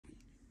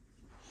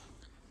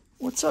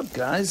What's up,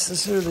 guys?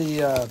 These are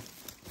the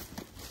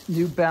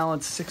New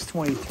Balance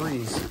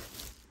 623s,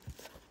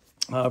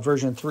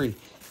 version 3.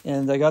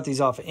 And I got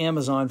these off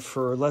Amazon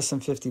for less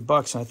than 50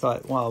 bucks. And I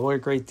thought, wow, what a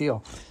great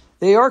deal.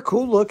 They are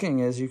cool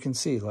looking, as you can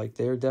see. Like,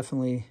 they're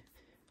definitely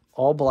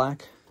all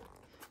black.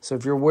 So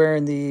if you're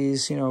wearing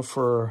these, you know,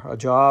 for a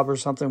job or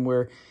something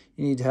where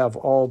you need to have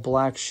all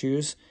black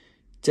shoes,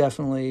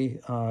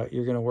 definitely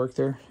you're going to work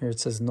there. Here it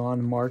says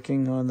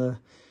non-marking on the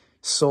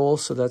sole,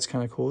 so that's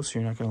kind of cool. So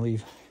you're not going to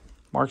leave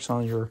marks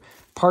on your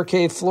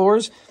parquet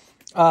floors.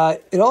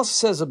 It also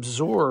says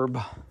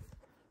absorb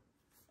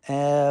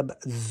on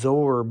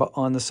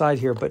the side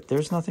here, but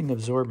there's nothing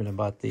absorbent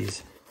about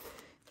these.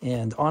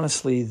 And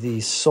honestly,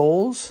 the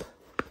soles,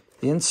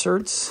 the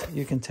inserts,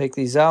 you can take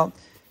these out.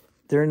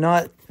 They're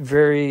not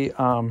very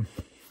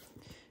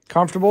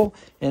comfortable.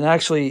 And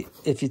actually,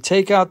 if you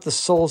take out the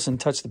soles and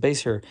touch the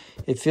base here,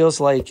 it feels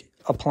like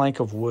a plank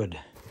of wood.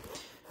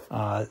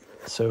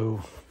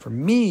 So for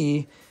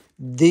me,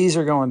 these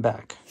are going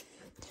back.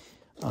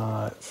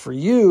 For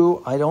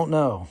you, I don't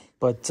know.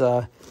 But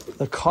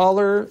the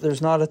collar,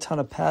 there's not a ton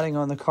of padding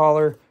on the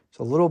collar. It's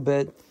a little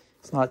bit.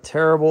 It's not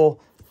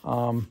terrible.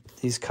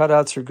 These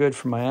cutouts are good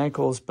for my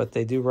ankles, but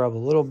they do rub a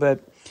little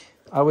bit.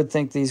 I would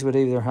think these would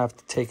either have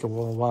to take a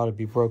while to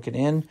be broken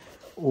in,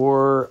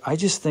 or I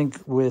just think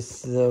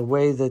with the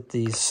way that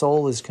the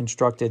sole is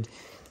constructed,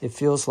 it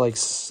feels like,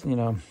 you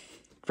know,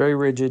 very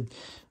rigid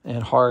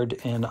and hard,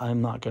 and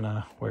I'm not going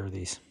to wear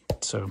these.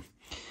 So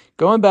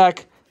going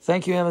back,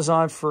 thank you,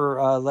 Amazon,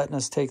 for letting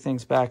us take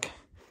things back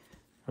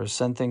or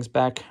send things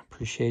back.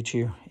 Appreciate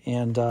you.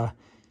 And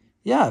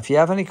yeah, if you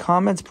have any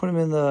comments, put them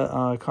in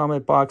the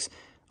comment box.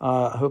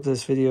 I hope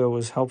this video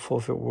was helpful.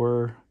 If it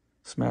were,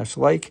 smash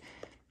like.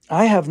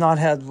 I have not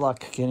had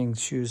luck getting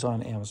shoes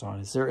on Amazon.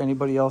 Is there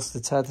anybody else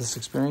that's had this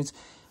experience?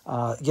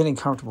 Getting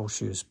comfortable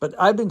shoes. But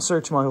I've been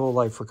searching my whole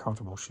life for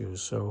comfortable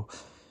shoes. So,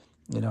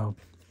 you know,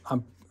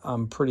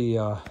 I'm pretty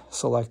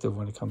selective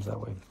when it comes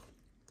that way.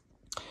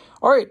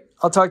 All right,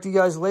 I'll talk to you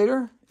guys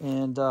later.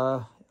 And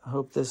I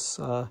hope this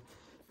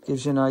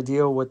gives you an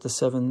idea what the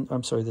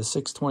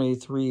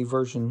 623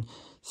 version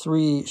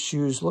 3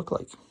 shoes look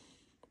like.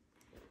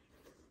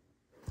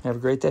 Have a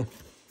great day.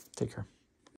 Take care.